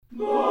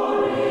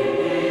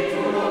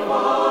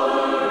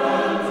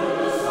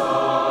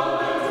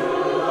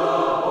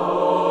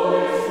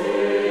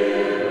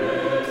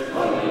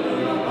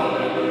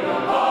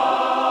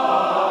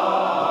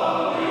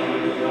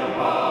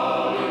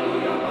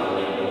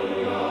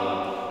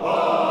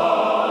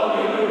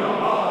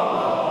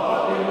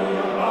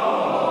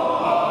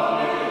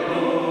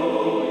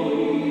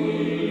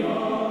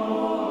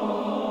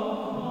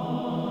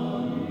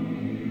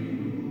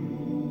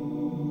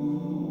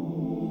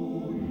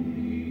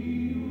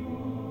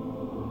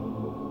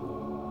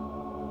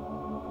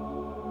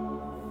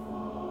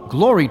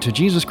Glory to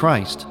Jesus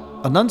Christ.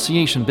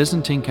 Annunciation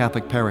Byzantine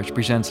Catholic Parish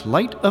presents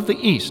Light of the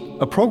East,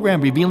 a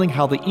program revealing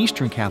how the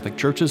Eastern Catholic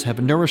Churches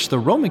have nourished the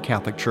Roman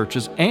Catholic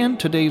Churches and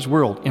today's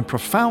world in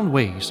profound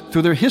ways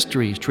through their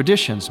histories,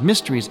 traditions,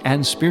 mysteries,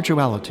 and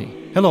spirituality.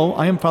 Hello,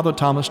 I am Father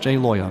Thomas J.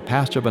 Loya,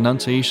 pastor of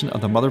Annunciation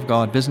of the Mother of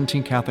God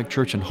Byzantine Catholic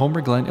Church in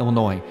Homer Glen,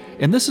 Illinois,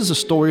 and this is a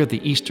story of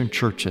the Eastern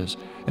Churches,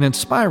 an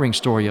inspiring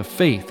story of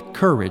faith,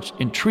 courage,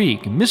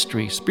 intrigue,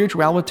 mystery,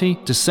 spirituality,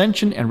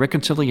 dissension, and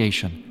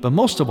reconciliation. But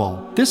most of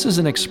all, this is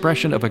an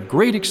expression of a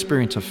great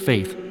experience of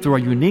faith through our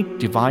unique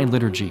divine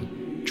liturgy.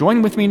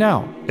 Join with me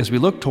now as we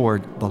look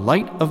toward the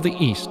Light of the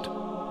East.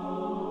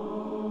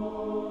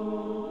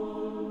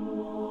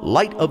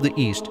 Light of the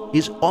East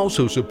is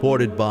also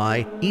supported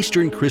by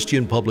Eastern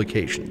Christian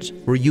Publications,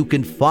 where you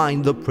can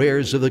find the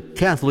prayers of the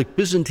Catholic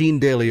Byzantine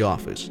Daily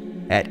Office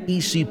at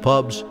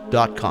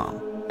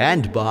ecpubs.com,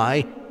 and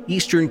by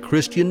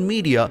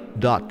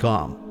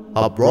EasternChristianMedia.com,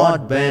 a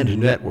broadband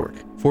network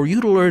for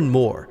you to learn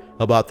more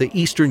about the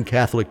Eastern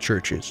Catholic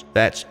Churches.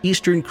 That's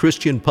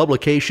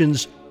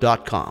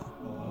EasternChristianPublications.com.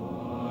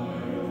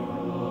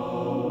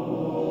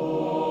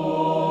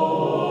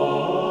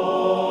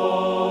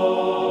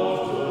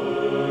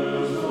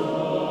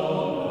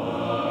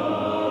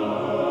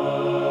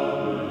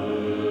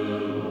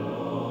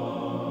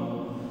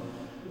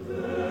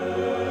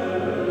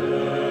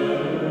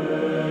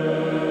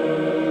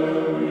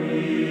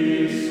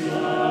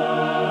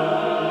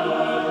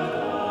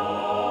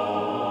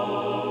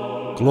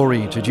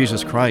 Glory to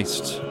Jesus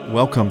Christ.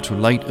 Welcome to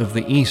Light of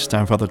the East.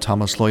 I'm Father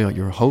Thomas Loya,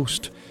 your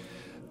host.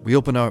 We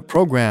open our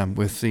program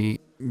with the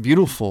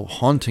beautiful,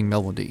 haunting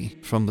melody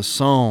from the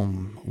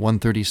Psalm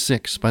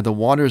 136, By the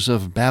Waters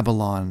of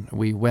Babylon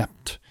we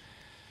wept.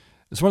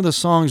 It's one of the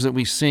songs that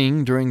we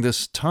sing during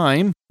this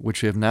time,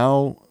 which we have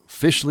now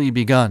officially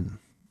begun,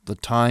 the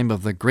time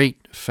of the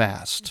great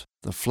fast,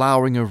 the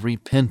flowering of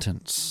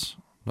repentance.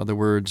 In other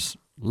words,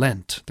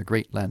 Lent, the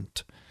great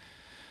Lent.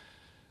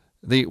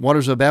 The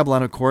Waters of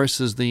Babylon, of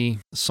course, is the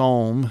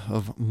psalm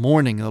of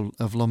mourning,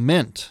 of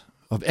lament,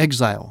 of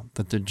exile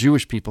that the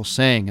Jewish people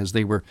sang as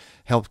they were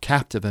held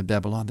captive in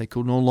Babylon. They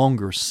could no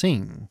longer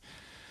sing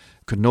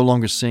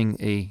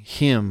a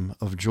hymn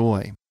of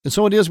joy. And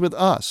so it is with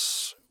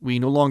us. We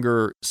no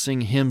longer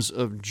sing hymns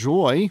of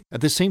joy. At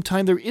the same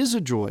time, there is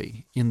a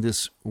joy in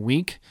this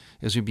week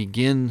as we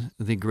begin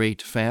the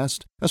great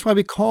fast. That's why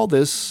we call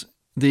this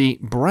the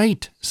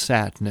bright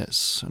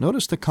sadness.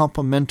 Notice the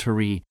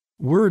complementary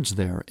words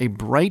there, a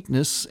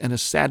brightness and a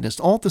sadness,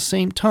 all at the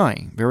same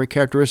time. Very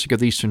characteristic of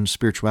the Eastern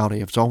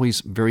spirituality. It's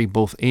always very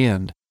both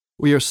and.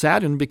 We are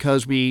saddened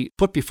because we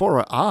put before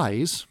our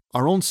eyes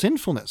our own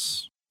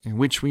sinfulness, in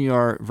which we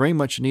are very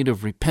much in need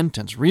of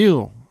repentance,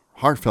 real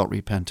heartfelt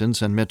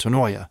repentance and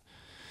metanoia.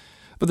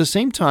 But at the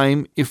same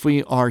time, if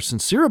we are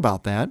sincere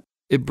about that,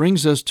 it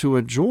brings us to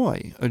a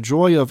joy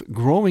of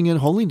growing in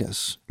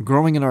holiness,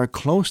 growing in our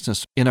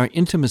closeness, in our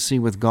intimacy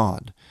with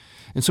God.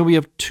 And so we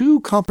have two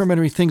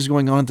complementary things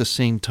going on at the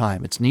same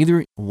time. It's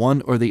neither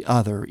one or the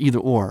other, either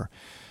or.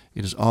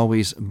 It is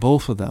always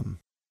both of them.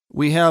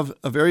 We have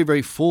a very,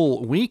 very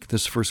full week,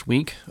 this first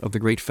week of the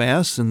Great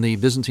Fast in the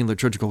Byzantine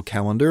liturgical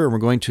calendar, and we're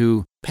going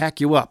to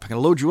pack you up. I'm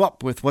going to load you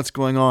up with what's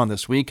going on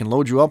this week and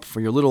load you up for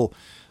your little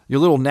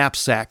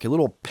knapsack, your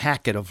little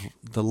packet of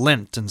the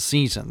Lenten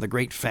season, the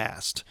Great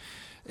Fast.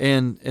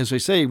 And as I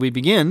say, we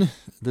begin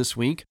this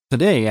week,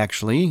 today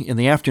actually, in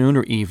the afternoon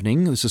or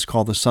evening. This is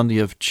called the Sunday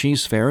of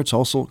Cheese Fair. It's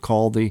also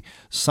called the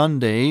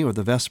Sunday or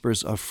the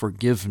Vespers of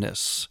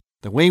Forgiveness.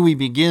 The way we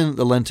begin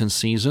the Lenten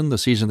season, the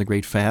season of the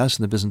Great Fast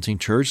in the Byzantine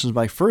Church, is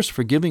by first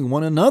forgiving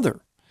one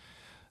another.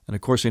 And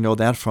of course, we know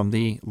that from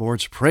the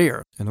Lord's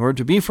Prayer. In order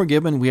to be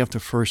forgiven, we have to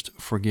first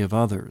forgive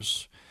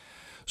others.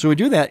 So we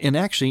do that in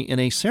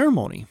a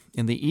ceremony,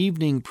 in the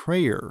evening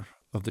prayer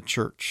of the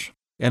Church.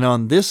 And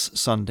on this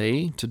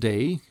Sunday,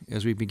 today,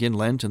 as we begin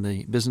Lent in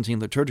the Byzantine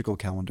liturgical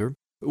calendar,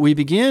 we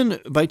begin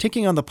by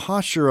taking on the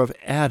posture of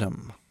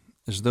Adam,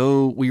 as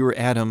though we were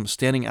Adam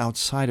standing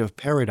outside of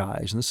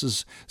paradise. And this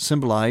is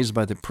symbolized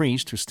by the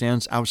priest who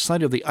stands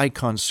outside of the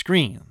icon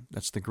screen.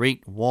 That's the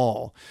great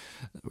wall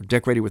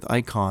decorated with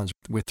icons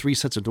with 3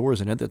 sets of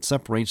doors in it that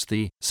separates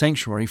the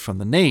sanctuary from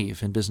the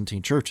nave in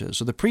Byzantine churches.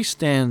 So the priest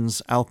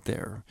stands out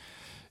there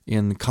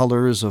in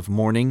colors of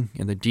mourning,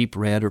 in the deep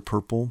red or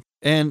purple.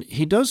 And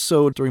he does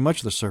so during much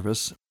of the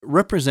service,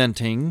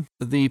 representing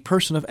the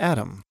person of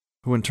Adam,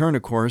 who in turn,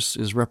 of course,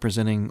 is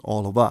representing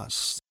all of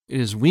us. It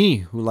is we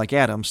who, like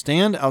Adam,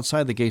 stand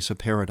outside the gates of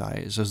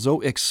paradise as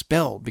though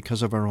expelled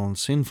because of our own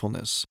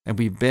sinfulness, and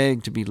we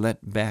beg to be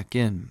let back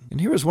in. And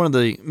here is one of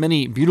the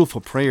many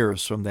beautiful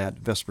prayers from that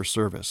Vesper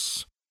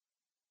service.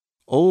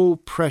 O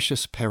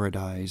precious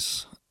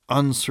paradise,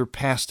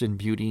 unsurpassed in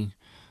beauty,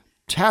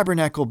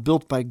 tabernacle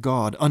built by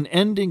God,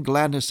 unending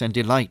gladness and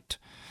delight,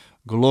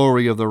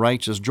 glory of the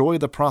righteous, joy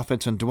of the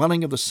prophets, and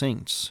dwelling of the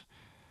saints.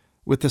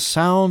 With the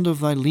sound of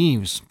thy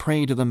leaves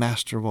pray to the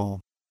Master of all,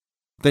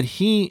 that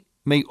he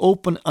may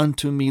open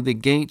unto me the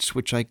gates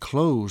which I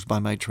closed by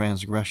my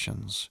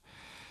transgressions,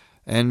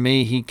 and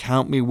may he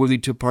count me worthy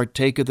to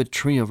partake of the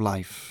tree of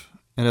life,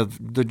 and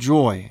of the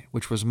joy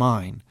which was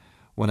mine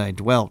when I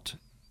dwelt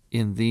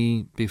in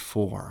thee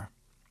before.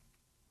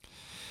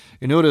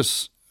 You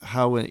notice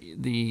how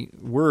the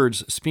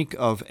words speak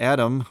of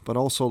Adam, but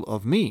also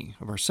of me,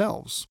 of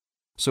ourselves.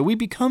 So we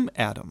become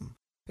Adam.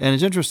 And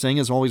it's interesting,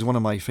 it's always one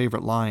of my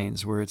favorite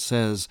lines where it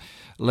says,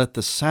 let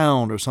the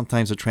sound, or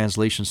sometimes the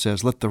translation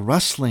says, let the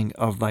rustling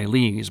of thy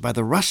leaves, by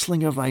the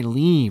rustling of thy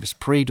leaves,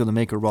 pray to the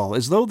Maker of all.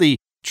 As though the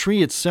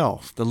tree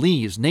itself, the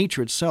leaves,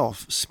 nature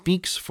itself,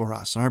 speaks for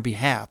us on our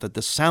behalf, that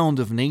the sound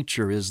of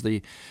nature is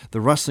the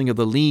rustling of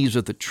the leaves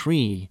of the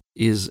tree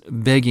is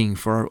begging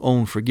for our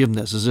own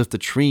forgiveness, as if the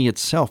tree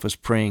itself is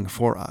praying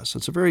for us.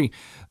 It's a very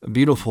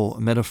beautiful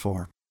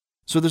metaphor.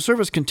 So the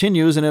service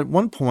continues, and at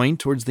one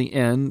point, towards the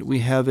end, we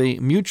have a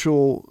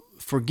mutual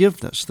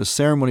forgiveness, the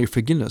ceremony of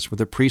forgiveness, where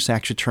the priest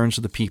actually turns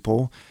to the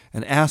people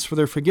and asks for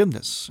their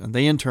forgiveness. And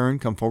they, in turn,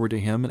 come forward to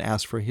him and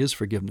ask for his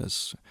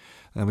forgiveness.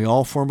 And we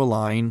all form a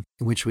line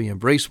in which we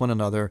embrace one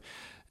another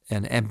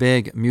and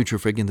beg mutual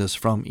forgiveness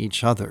from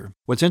each other.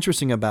 What's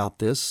interesting about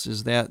this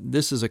is that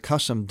this is a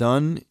custom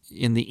done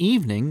in the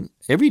evening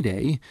every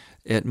day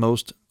at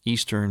most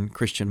Eastern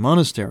Christian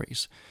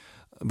monasteries.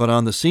 But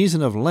on the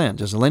season of Lent,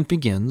 as Lent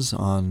begins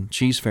on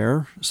Cheese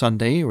Fair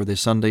Sunday, or the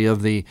Sunday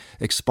of the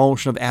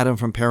expulsion of Adam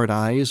from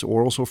paradise,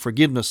 or also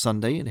Forgiveness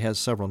Sunday, it has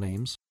several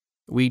names,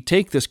 we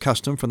take this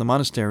custom from the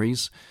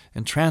monasteries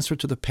and transfer it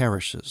to the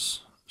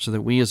parishes, so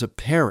that we as a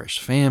parish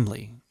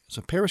family, as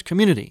a parish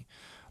community,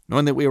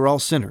 knowing that we are all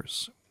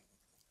sinners,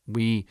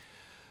 we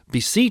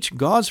beseech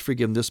God's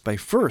forgiveness by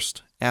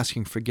first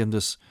asking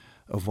forgiveness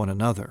of one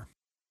another.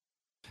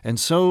 And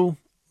so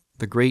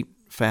the great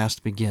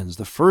fast begins.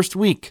 The first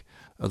week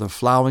of the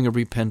flowering of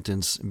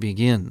repentance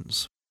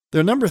begins. There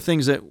are a number of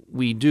things that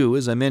we do.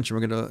 As I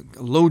mentioned, we're going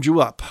to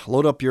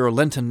load up your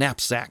Lenten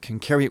knapsack and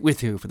carry it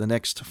with you for the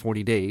next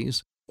 40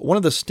 days. One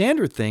of the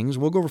standard things,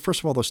 we'll go over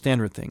first of all the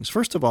standard things.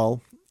 First of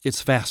all,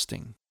 it's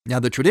fasting. Now,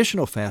 the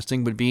traditional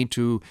fasting would be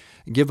to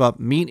give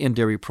up meat and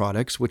dairy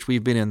products, which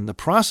we've been in the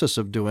process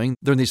of doing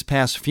during these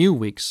past few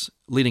weeks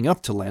leading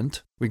up to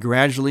Lent. We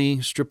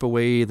gradually strip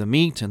away the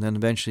meat and then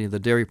eventually the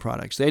dairy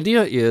products. The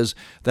idea is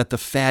that the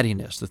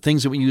fattiness, the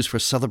things that we use for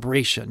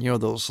celebration,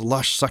 those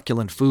lush,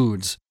 succulent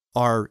foods,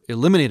 are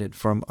eliminated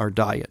from our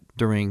diet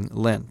during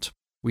Lent.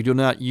 We do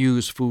not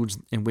use foods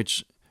in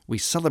which we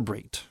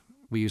celebrate.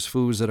 We use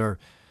foods that are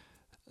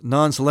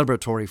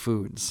non-celebratory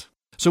foods.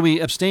 So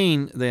we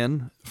abstain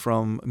then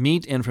from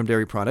meat and from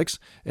dairy products,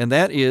 and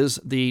that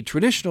is the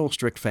traditional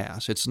strict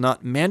fast. It's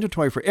not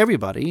mandatory for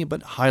everybody,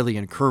 but highly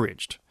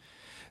encouraged.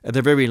 At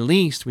the very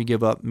least, we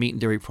give up meat and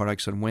dairy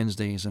products on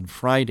Wednesdays and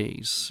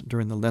Fridays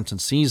during the Lenten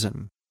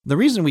season. The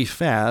reason we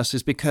fast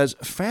is because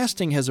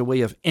fasting has a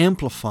way of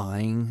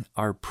amplifying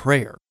our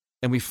prayer.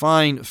 And we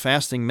find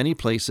fasting many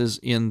places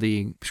in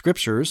the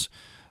Scriptures.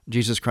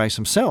 Jesus Christ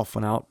himself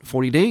went out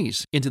 40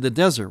 days into the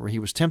desert where he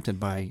was tempted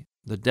by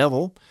the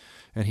devil,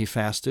 and he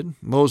fasted.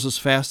 Moses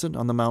fasted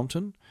on the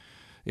mountain.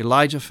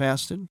 Elijah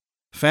fasted.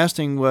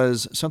 Fasting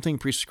was something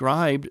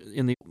prescribed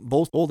in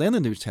both Old and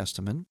the New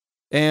Testament.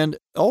 And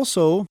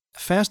also,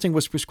 fasting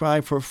was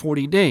prescribed for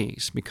 40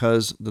 days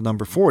because the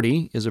number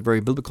 40 is a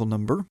very biblical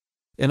number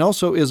and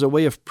also is a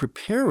way of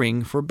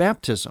preparing for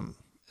baptism.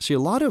 See, a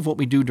lot of what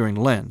we do during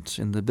Lent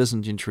in the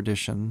Byzantine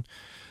tradition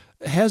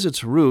has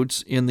its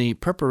roots in the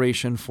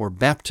preparation for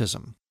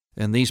baptism.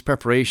 And these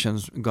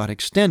preparations got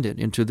extended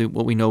into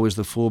what we know is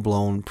the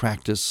full-blown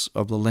practice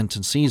of the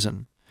Lenten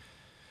season.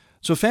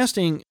 So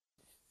fasting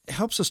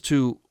helps us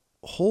to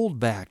hold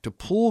back, to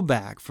pull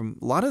back from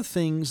a lot of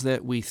things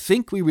that we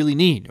think we really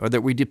need or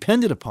that we're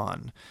dependent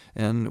upon.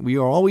 And we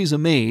are always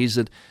amazed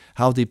at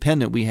how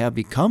dependent we have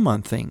become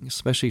on things,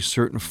 especially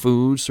certain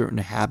foods, certain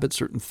habits,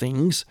 certain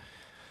things.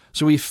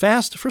 So we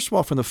fast, first of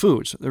all, from the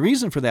foods. The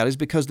reason for that is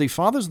because the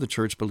fathers of the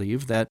church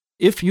believe that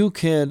if you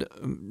can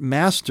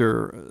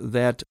master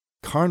that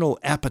carnal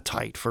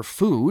appetite for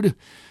food,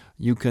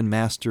 you can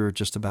master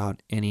just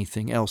about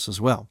anything else as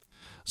well.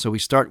 So we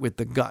start with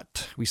the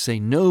gut. We say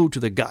no to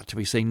the gut.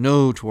 We say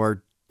no to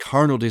our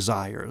carnal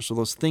desires, or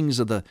those things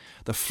of the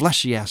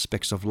fleshy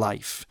aspects of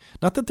life.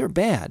 Not that they're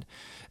bad.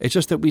 It's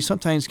just that we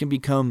sometimes can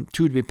become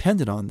too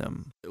dependent on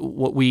them.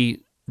 What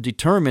we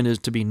determine is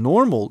to be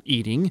normal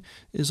eating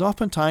is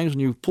oftentimes, when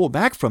you pull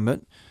back from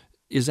it,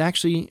 is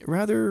actually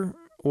rather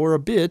or a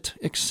bit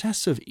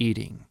excessive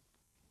eating.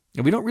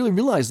 And we don't really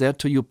realize that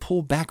till you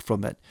pull back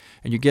from it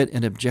and you get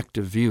an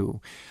objective view.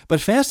 But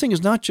fasting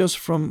is not just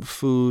from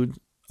food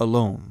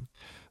alone.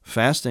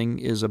 Fasting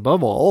is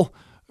above all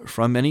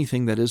from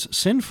anything that is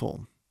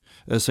sinful.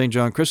 As St.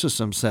 John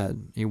Chrysostom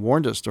said, he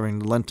warned us during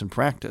the Lenten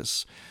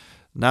practice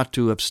not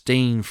to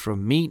abstain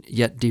from meat,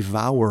 yet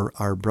devour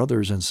our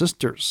brothers and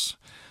sisters.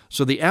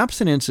 So the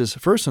abstinence is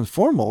first and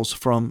foremost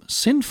from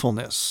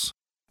sinfulness,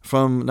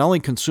 from not only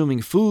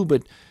consuming food,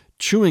 but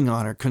chewing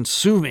on or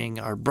consuming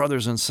our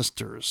brothers and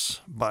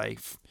sisters by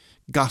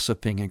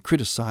gossiping and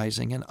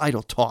criticizing and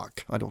idle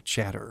talk, idle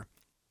chatter.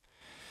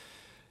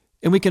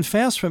 And we can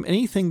fast from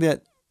anything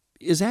that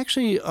is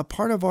actually a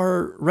part of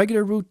our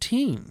regular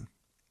routine.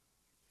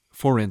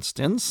 For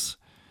instance,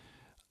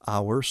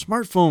 our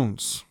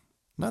smartphones.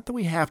 Not that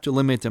we have to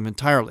limit them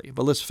entirely,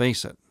 but let's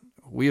face it,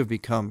 we have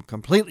become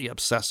completely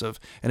obsessive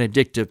and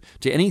addictive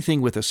to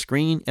anything with a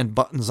screen and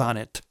buttons on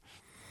it.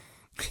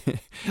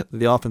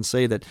 They often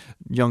say that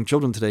young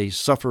children today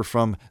suffer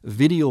from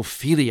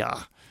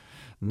videophilia,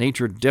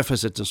 nature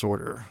deficit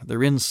disorder.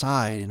 They're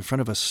inside in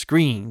front of a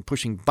screen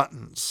pushing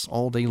buttons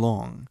all day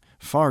long,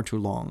 far too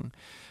long.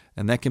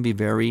 And that can be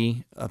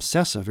very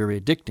obsessive, very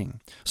addicting.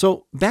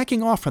 So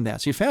backing off from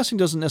that. See, fasting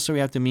doesn't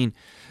necessarily have to mean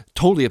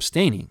totally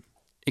abstaining.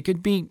 It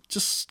could be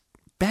just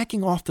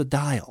backing off the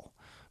dial,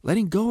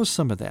 letting go of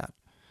some of that.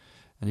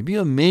 And you'd be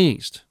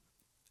amazed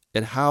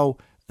at how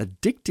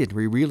addicted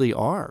we really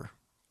are,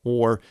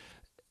 or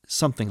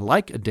something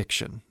like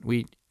addiction.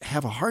 We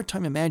have a hard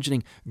time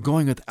imagining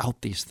going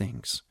without these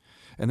things.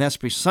 And that's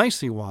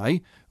precisely why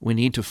we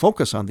need to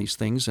focus on these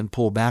things and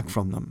pull back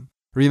from them.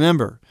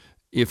 Remember,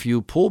 if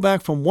you pull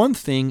back from one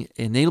thing, it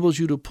enables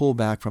you to pull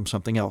back from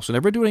something else. So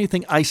never do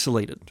anything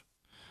isolated.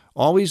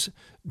 Always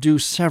do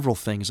several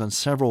things on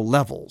several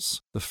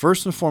levels. The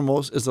first and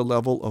foremost is the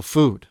level of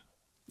food,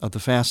 of the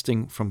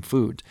fasting from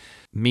food,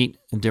 meat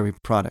and dairy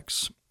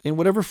products, in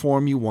whatever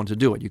form you want to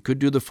do it. You could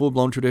do the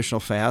full-blown traditional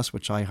fast,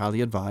 which I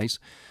highly advise.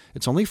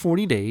 It's only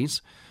 40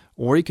 days,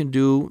 or you can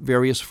do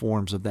various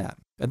forms of that.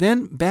 And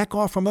then back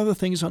off from other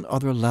things on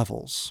other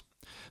levels.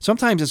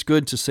 Sometimes it's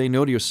good to say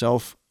no to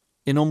yourself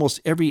in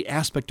almost every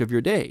aspect of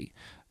your day.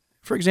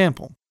 For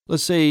example,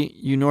 let's say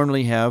you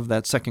normally have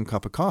that second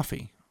cup of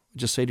coffee.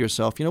 Just say to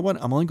yourself, you know what,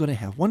 I'm only going to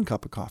have one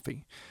cup of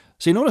coffee.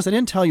 So you notice I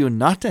didn't tell you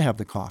not to have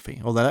the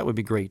coffee, although that would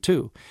be great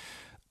too.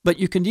 But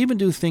you can even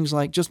do things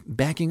like just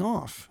backing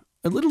off.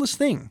 A littlest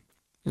thing.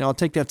 I'll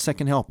take that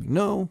second helping.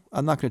 No,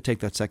 I'm not going to take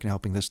that second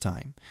helping this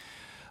time.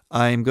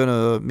 I'm going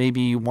to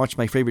maybe watch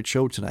my favorite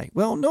show tonight.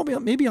 Well, no,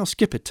 maybe I'll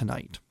skip it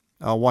tonight.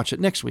 I'll watch it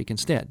next week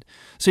instead.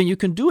 So you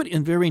can do it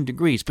in varying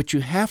degrees, but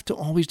you have to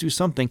always do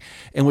something.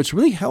 And what's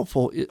really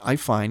helpful, I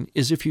find,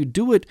 is if you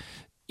do it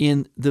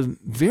in the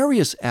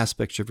various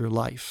aspects of your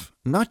life,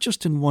 not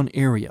just in one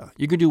area.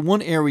 You can do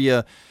one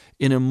area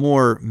in a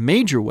more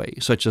major way,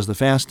 such as the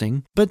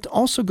fasting, but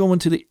also go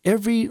into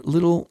every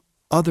little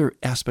other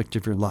aspect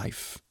of your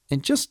life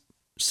and just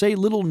say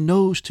little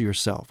no's to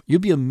yourself. You'll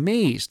be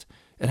amazed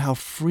at how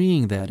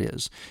freeing that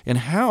is, and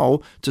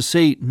how to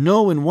say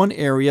no in one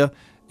area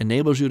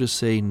enables you to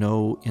say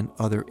no in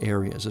other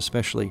areas,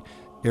 especially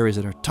areas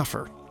that are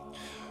tougher.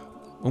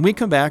 When we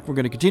come back, we're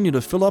going to continue to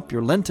fill up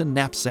your Lenten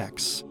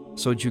knapsacks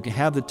so that you can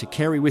have it to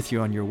carry with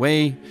you on your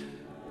way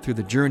through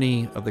the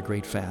journey of the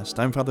Great Fast.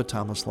 I'm Father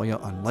Thomas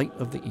Loya on Light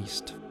of the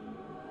East.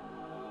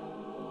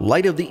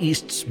 Light of the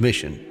East's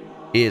mission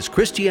is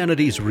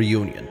Christianity's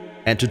reunion,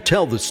 and to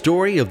tell the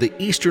story of the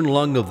Eastern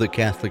lung of the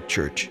Catholic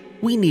Church,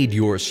 we need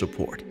your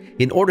support.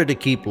 In order to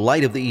keep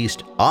Light of the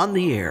East on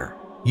the air,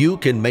 you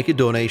can make a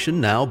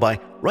donation now by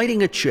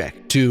writing a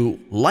check to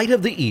Light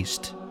of the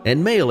East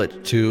and mail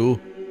it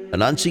to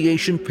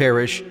Annunciation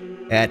Parish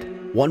at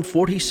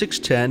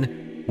 14610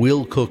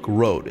 Willcook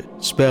Road,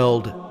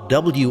 spelled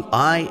Willcook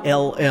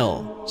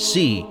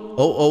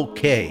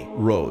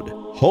Road,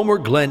 Homer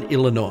Glen,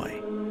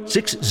 Illinois,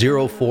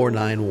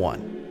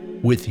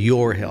 60491. With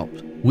your help,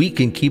 we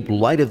can keep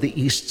Light of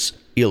the East's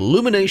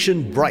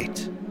illumination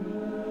bright.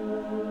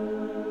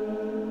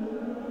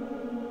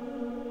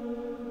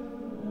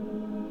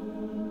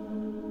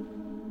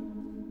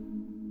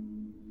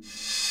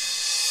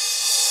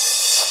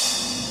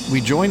 We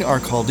join our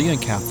Chaldean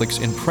Catholics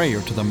in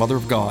prayer to the Mother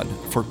of God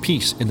for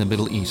peace in the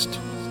Middle East.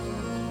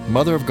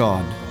 Mother of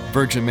God,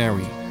 Virgin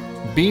Mary,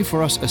 be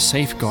for us a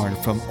safeguard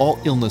from all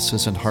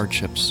illnesses and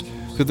hardships.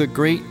 Through the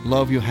great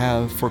love you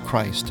have for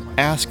Christ,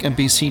 ask and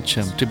beseech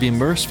Him to be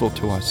merciful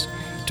to us,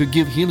 to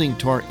give healing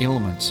to our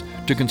ailments,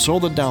 to console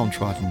the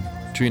downtrodden,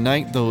 to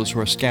unite those who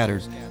are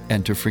scattered,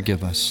 and to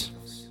forgive us.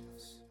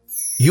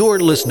 You're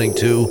listening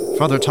to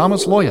Father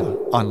Thomas Loya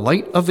on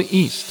Light of the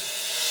East.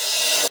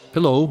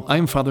 Hello,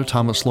 I'm Father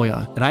Thomas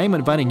Loya, and I am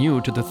inviting you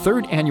to the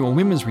 3rd Annual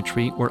Women's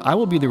Retreat, where I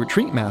will be the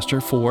retreat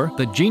master for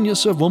The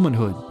Genius of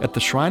Womanhood at the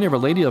Shrine of Our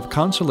Lady of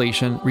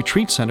Consolation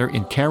Retreat Center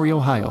in Cary,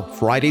 Ohio.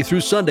 Friday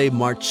through Sunday,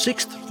 March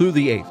 6th through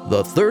the 8th,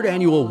 the 3rd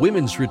Annual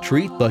Women's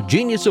Retreat, The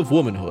Genius of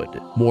Womanhood.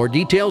 More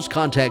details,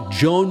 contact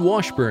Joan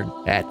Washburn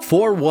at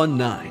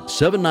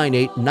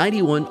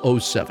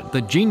 419-798-9107.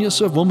 The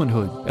Genius of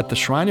Womanhood at the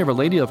Shrine of Our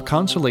Lady of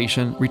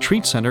Consolation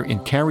Retreat Center in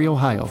Cary,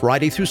 Ohio.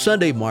 Friday through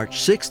Sunday,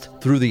 March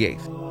 6th through the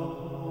 8th.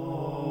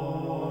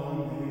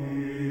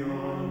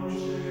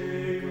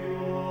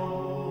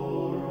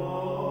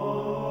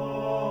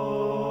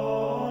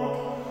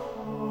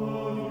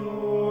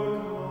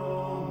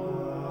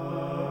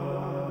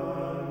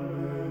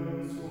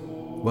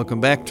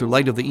 Welcome back to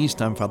Light of the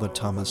East. I'm Father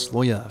Thomas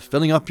Loya,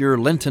 filling up your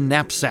Lenten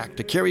knapsack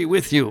to carry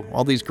with you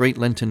all these great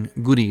Lenten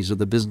goodies of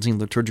the Byzantine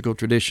liturgical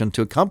tradition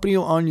to accompany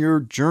you on your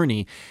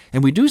journey.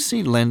 And we do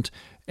see Lent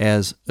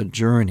as a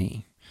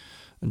journey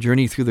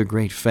through the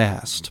great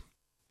fast.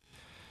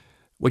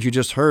 What you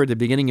just heard at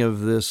the beginning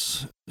of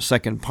this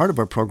second part of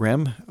our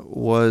program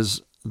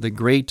was the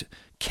great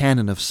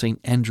canon of St.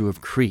 Andrew of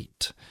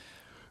Crete,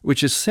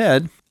 which is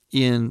said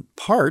in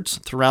parts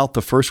throughout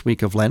the first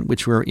week of Lent,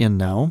 which we're in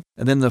now.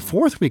 And then the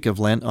fourth week of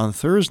Lent on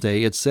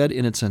Thursday, it's said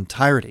in its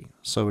entirety.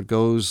 So it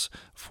goes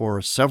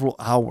for several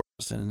hours.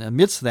 And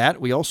amidst that,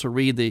 we also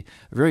read the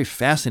very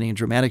fascinating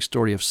dramatic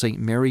story of St.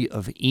 Mary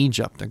of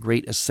Egypt, a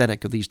great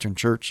ascetic of the Eastern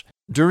Church.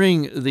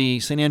 During the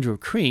St. Andrew of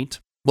Crete,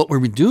 what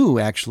we do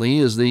actually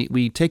is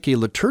we take a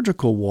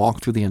liturgical walk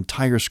through the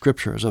entire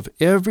Scriptures of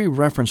every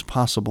reference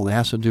possible that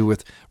has to do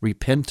with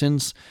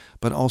repentance,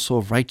 but also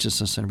of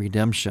righteousness and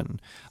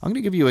redemption. I'm going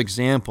to give you an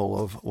example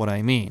of what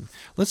I mean.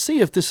 Let's see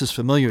if this is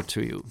familiar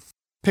to you.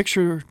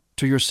 Picture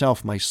to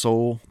yourself, my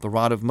soul, the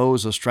rod of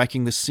Moses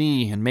striking the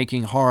sea and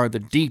making hard the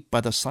deep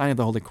by the sign of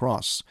the Holy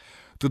Cross.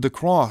 Through the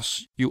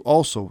cross you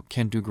also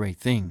can do great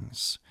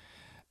things.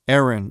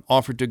 Aaron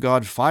offered to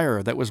God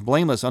fire that was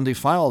blameless,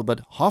 undefiled,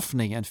 but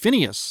Hophni and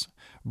Phinehas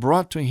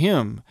brought to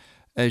him,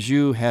 as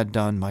you had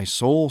done, my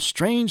soul,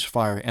 strange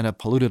fire and a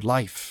polluted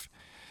life.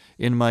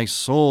 In my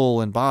soul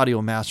and body,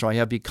 O Master, I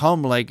have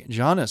become like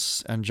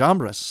Jannes and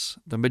Jambres,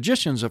 the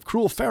magicians of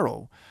cruel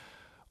Pharaoh.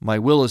 My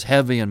will is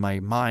heavy and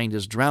my mind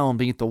is drowned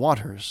beneath the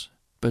waters,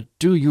 but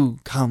do you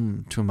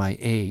come to my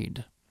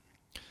aid.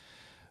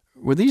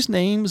 Were these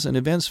names and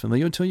events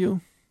familiar to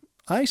you?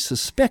 I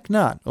suspect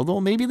not,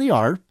 although maybe they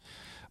are.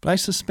 But I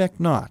suspect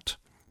not.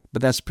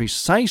 But that's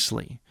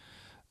precisely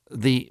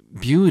the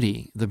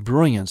beauty, the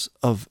brilliance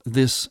of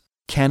this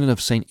canon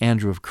of St.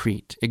 Andrew of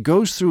Crete. It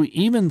goes through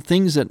even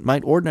things that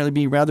might ordinarily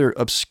be rather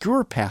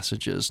obscure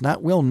passages,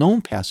 not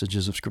well-known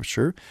passages of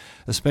Scripture,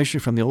 especially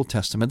from the Old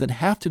Testament, that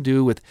have to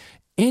do with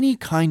any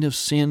kind of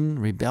sin,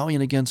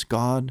 rebellion against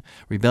God,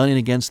 rebellion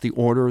against the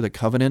order, the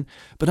covenant,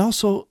 but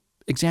also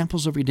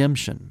examples of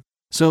redemption.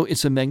 So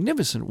it's a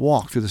magnificent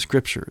walk through the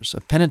Scriptures,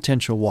 a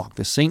penitential walk,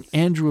 the St.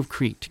 Andrew of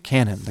Crete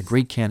canon, the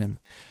great canon.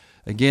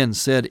 Again,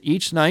 said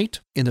each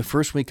night in the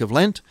first week of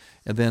Lent,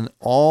 and then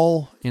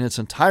all in its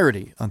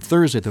entirety on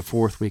Thursday, the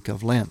fourth week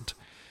of Lent.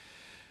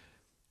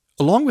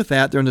 Along with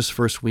that, during this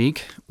first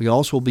week, we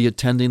also will be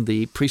attending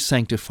the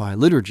pre-sanctified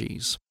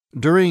liturgies.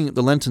 During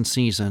the Lenten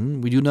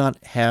season, we do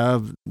not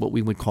have what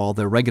we would call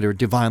the regular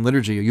divine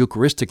liturgy or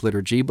Eucharistic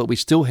liturgy, but we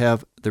still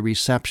have the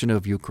reception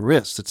of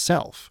Eucharist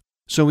itself.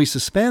 So we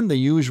suspend the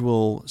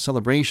usual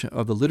celebration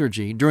of the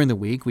liturgy during the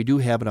week. We do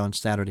have it on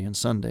Saturday and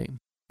Sunday.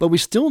 But we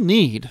still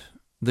need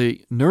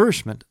the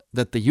nourishment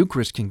that the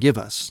Eucharist can give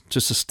us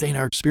to sustain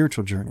our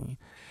spiritual journey.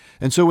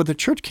 And so what the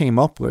Church came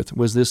up with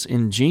was this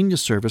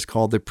ingenious service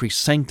called the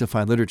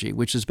Pre-Sanctified Liturgy,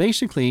 which is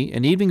basically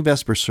an evening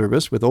Vesper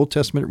service with Old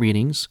Testament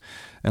readings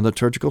and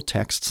liturgical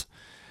texts,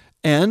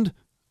 and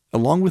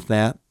along with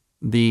that,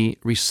 the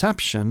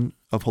reception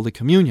of Holy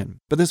Communion.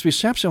 But this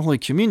reception of Holy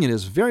Communion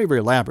is very, very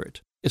elaborate.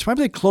 It's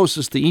probably the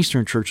closest the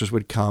Eastern churches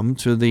would come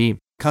to the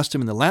custom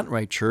in the Latin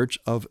Rite Church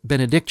of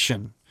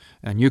benediction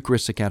and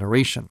Eucharistic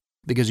adoration,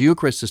 because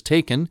Eucharist is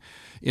taken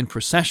in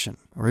procession.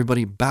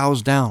 Everybody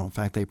bows down. In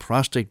fact, they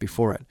prostrate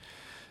before it.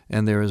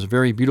 And there is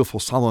very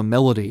beautiful solemn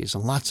melodies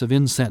and lots of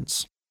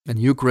incense. And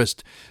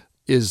Eucharist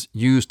is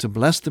used to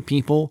bless the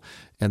people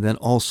and then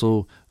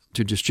also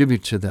to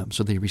distribute to them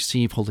so they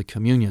receive Holy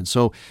Communion.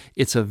 So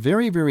it's a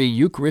very, very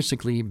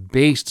Eucharistically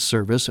based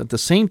service, at the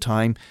same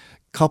time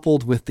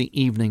coupled with the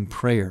evening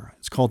prayer.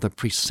 It's called the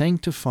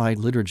Pre-Sanctified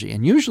Liturgy.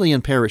 And usually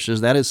in parishes,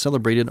 that is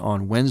celebrated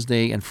on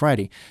Wednesday and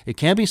Friday. It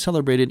can be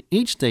celebrated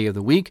each day of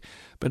the week,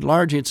 but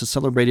largely it's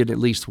celebrated at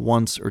least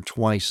once or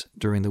twice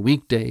during the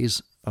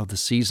weekdays of the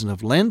season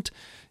of Lent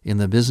in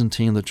the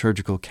Byzantine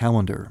liturgical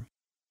calendar.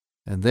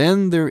 And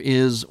then there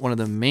is one of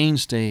the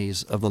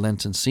mainstays of the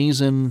Lenten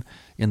season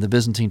in the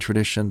Byzantine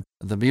tradition,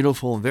 the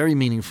beautiful, very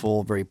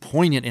meaningful, very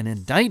poignant and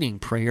indicting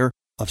prayer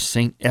of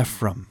St.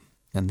 Ephrem.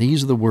 And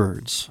these are the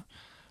words: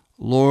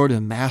 Lord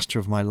and Master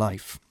of my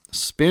life,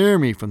 spare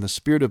me from the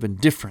spirit of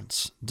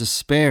indifference,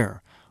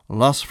 despair,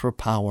 lust for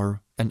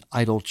power, and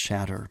idle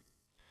chatter.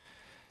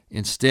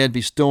 Instead,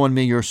 bestow on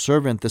me, your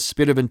servant, the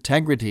spirit of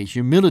integrity,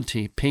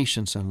 humility,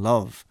 patience, and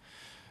love.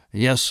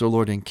 Yes, O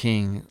Lord and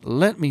King,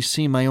 let me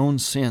see my own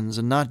sins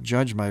and not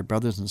judge my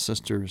brothers and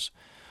sisters,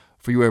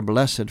 for you are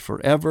blessed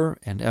forever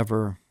and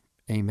ever.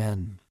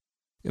 Amen.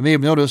 You may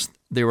have noticed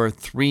there are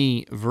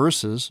 3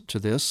 verses to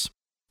this.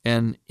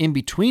 And in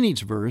between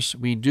each verse,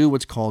 we do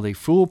what's called a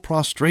full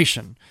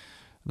prostration.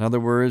 In other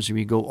words,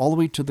 we go all the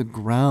way to the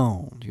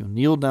ground. You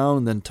kneel down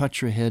and then touch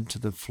your head to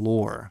the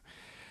floor.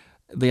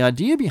 The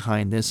idea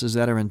behind this is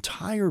that our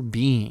entire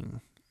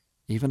being,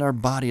 even our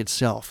body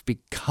itself,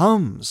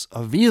 becomes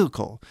a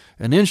vehicle,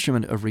 an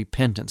instrument of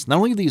repentance. Not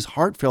only these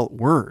heartfelt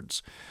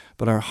words,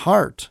 but our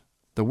heart,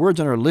 the words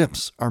on our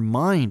lips, our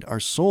mind, our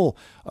soul,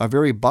 our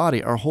very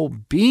body, our whole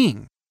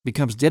being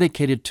becomes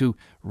dedicated to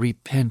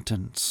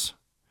repentance.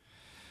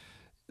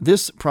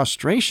 This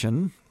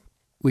prostration,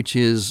 which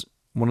is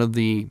one of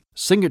the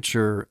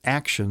signature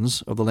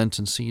actions of the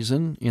Lenten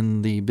season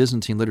in the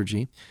Byzantine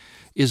liturgy,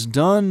 is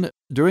done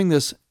during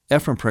this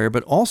Ephraim prayer,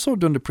 but also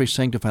during the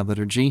pre-sanctified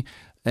liturgy,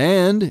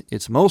 and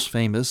it's most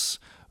famous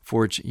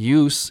for its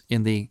use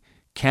in the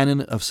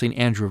Canon of St.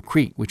 Andrew of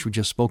Crete, which we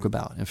just spoke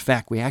about. In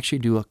fact, we actually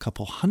do a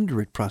couple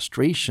hundred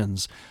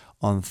prostrations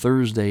on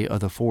Thursday of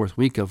the fourth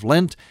week of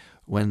Lent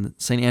when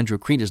St. Andrew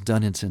of Crete is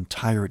done in its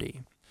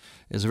entirety.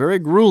 It's very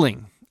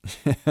grueling,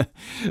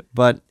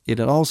 but it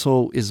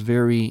also is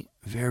very,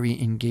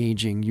 very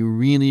engaging. You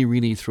really,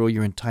 really throw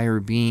your entire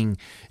being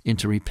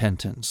into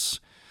repentance.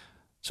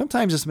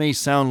 Sometimes this may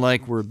sound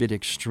like we're a bit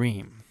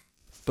extreme,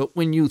 but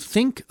when you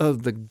think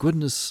of the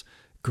goodness,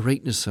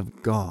 greatness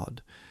of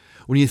God,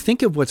 when you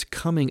think of what's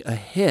coming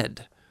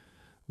ahead,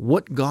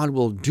 what God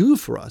will do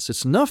for us,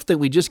 it's enough that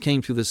we just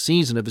came through the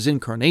season of his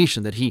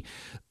incarnation, that he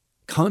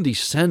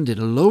condescended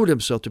and lowered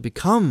himself to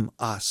become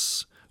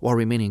us while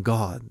remaining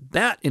God.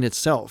 That in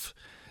itself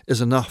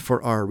is enough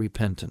for our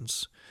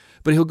repentance.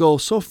 But he'll go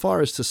so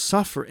far as to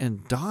suffer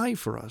and die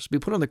for us, be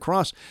put on the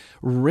cross,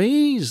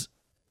 raise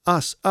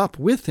us up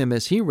with him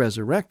as he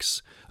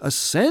resurrects,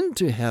 ascend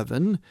to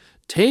heaven,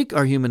 take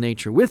our human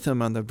nature with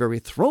him on the very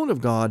throne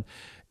of God,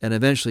 and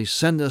eventually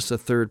send us the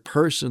third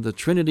person of the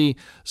Trinity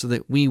so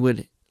that we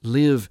would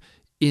live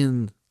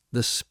in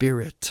the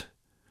Spirit,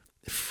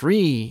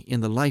 free in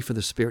the life of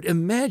the Spirit.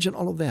 Imagine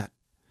all of that.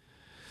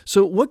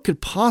 So what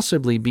could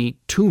possibly be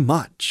too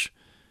much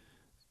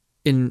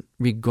in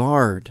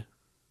regard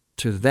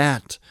to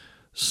that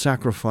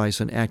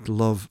sacrifice and act of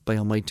love by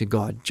Almighty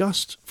God,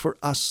 just for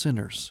us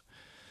sinners?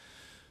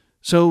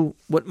 So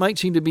what might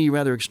seem to be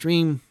rather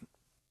extreme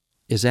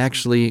is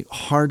actually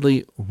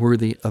hardly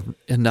worthy of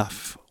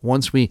enough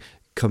once we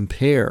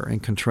compare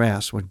and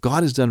contrast what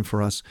God has done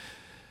for us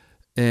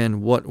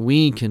and what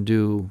we can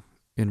do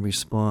in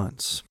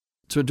response.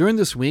 So during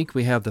this week,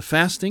 we have the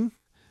fasting,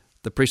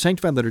 the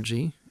pre-sanctified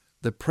liturgy,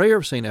 the prayer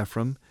of St.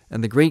 Ephraim,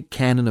 and the great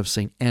canon of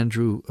St.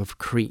 Andrew of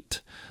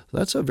Crete. So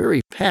that's a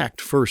very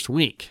packed first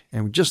week,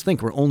 and we just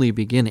think we're only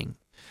beginning.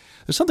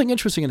 There's something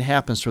interesting that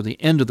happens toward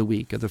the end of the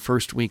week, of the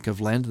first week of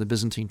Lent in the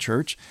Byzantine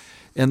Church,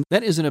 and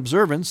that is an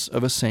observance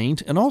of a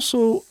saint and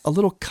also a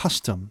little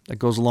custom that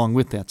goes along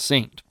with that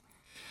saint.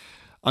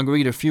 I'm going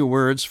to read a few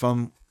words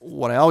from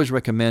what I always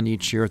recommend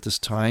each year at this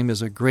time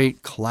is a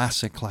great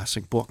classic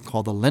book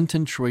called the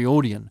Lenten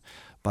Troiodion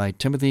by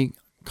Timothy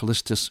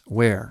Callistus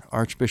Ware,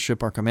 Archbishop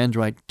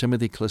Archimandrite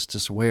Timothy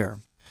Callistus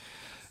Ware.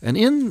 And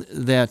in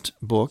that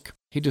book,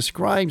 he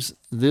describes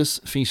this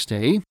feast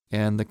day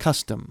and the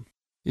custom.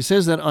 He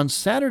says that on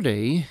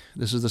Saturday,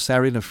 this is the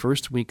Saturday in the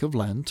first week of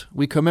Lent,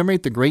 we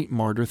commemorate the great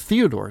martyr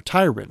Theodore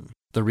Tyran,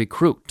 the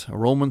recruit, a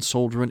Roman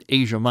soldier in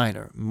Asia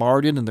Minor,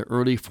 martyred in the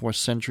early 4th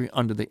century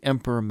under the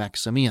Emperor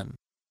Maximian.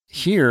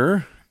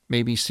 Here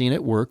may be seen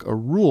at work a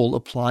rule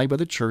applied by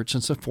the Church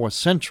since the 4th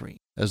century.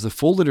 As the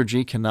full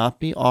liturgy cannot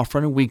be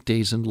offered on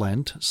weekdays in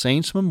Lent,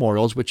 saints'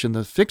 memorials, which in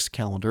the fixed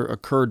calendar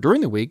occur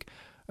during the week,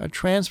 are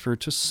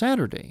transferred to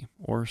Saturday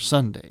or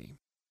Sunday.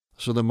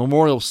 So the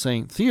memorial of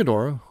St.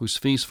 Theodore, whose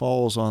feast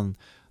falls on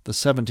the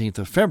 17th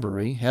of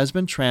February, has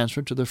been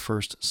transferred to the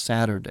first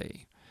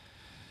Saturday.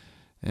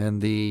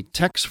 And the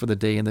texts for the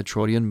day in the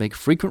Troidion make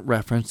frequent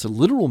reference to the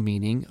literal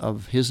meaning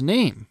of his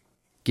name,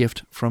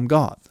 gift from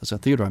God. That's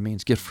what Theodore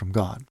means, gift from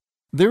God.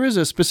 There is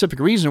a specific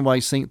reason why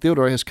St.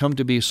 Theodore has come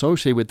to be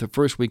associated with the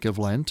first week of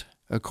Lent.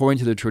 According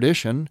to the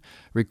tradition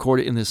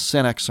recorded in the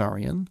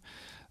Synaxarion,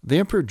 the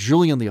Emperor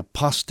Julian the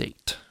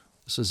Apostate,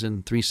 this is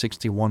in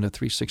 361 to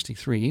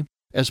 363,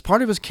 as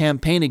part of his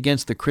campaign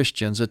against the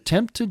Christians,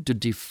 attempted to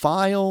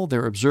defile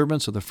their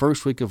observance of the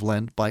first week of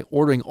Lent by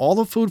ordering all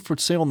the food for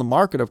sale in the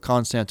market of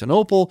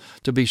Constantinople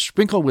to be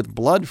sprinkled with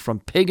blood from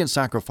pagan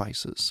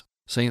sacrifices.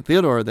 St.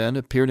 Theodore then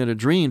appeared in a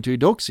dream to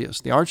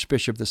Eudoxius, the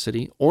archbishop of the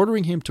city,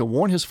 ordering him to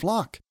warn his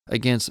flock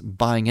against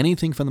buying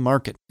anything from the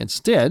market.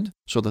 Instead,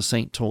 so the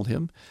saint told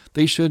him,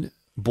 they should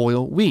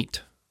boil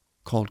wheat,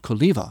 called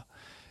koliva,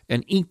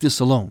 and eat this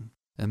alone.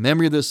 In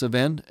memory of this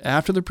event,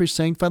 after the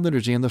pre-sanctified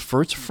liturgy on the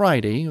first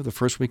Friday of the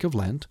first week of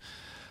Lent,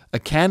 a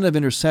canon of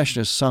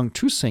intercession is sung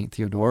to St.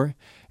 Theodore,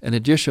 and a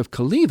dish of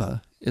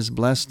koliva is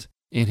blessed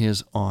in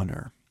his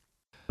honor.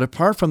 But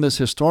apart from this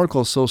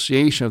historical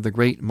association of the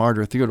great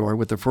martyr Theodore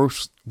with the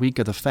first week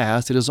of the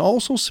fast, it is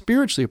also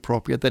spiritually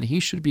appropriate that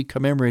he should be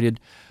commemorated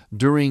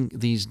during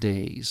these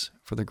days.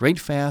 For the great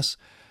fast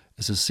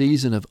is a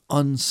season of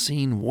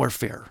unseen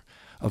warfare,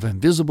 of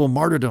invisible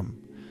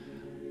martyrdom,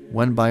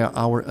 when by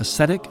our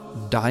ascetic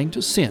dying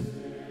to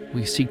sin,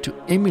 we seek to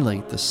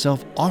emulate the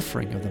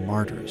self-offering of the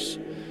martyrs.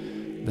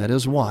 That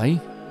is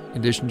why, in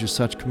addition to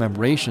such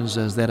commemorations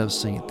as that of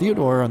St.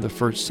 Theodore on the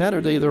first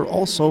Saturday, there are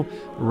also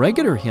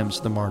regular hymns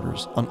to the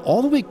martyrs on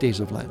all the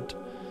weekdays of Lent.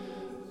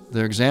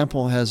 Their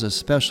example has a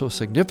special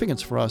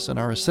significance for us in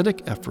our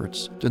ascetic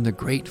efforts during the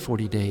great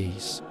 40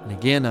 days. And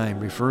again, I am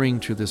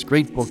referring to this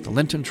great book, the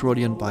Lenten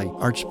Troidion by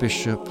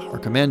Archbishop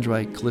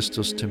Archimandrite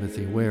Callistus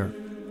Timothy Ware.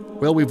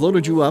 Well, we've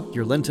loaded you up,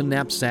 your Lenten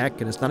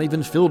knapsack, and it's not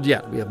even filled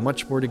yet. We have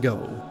much more to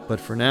go. But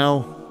for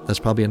now, That's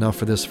probably enough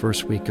for this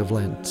first week of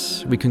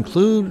Lent. We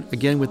conclude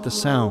again with the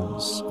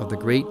sounds of the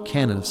great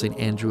canon of St.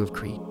 Andrew of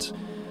Crete.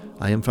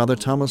 I am Father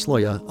Thomas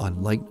Loya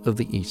on Light of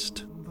the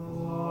East.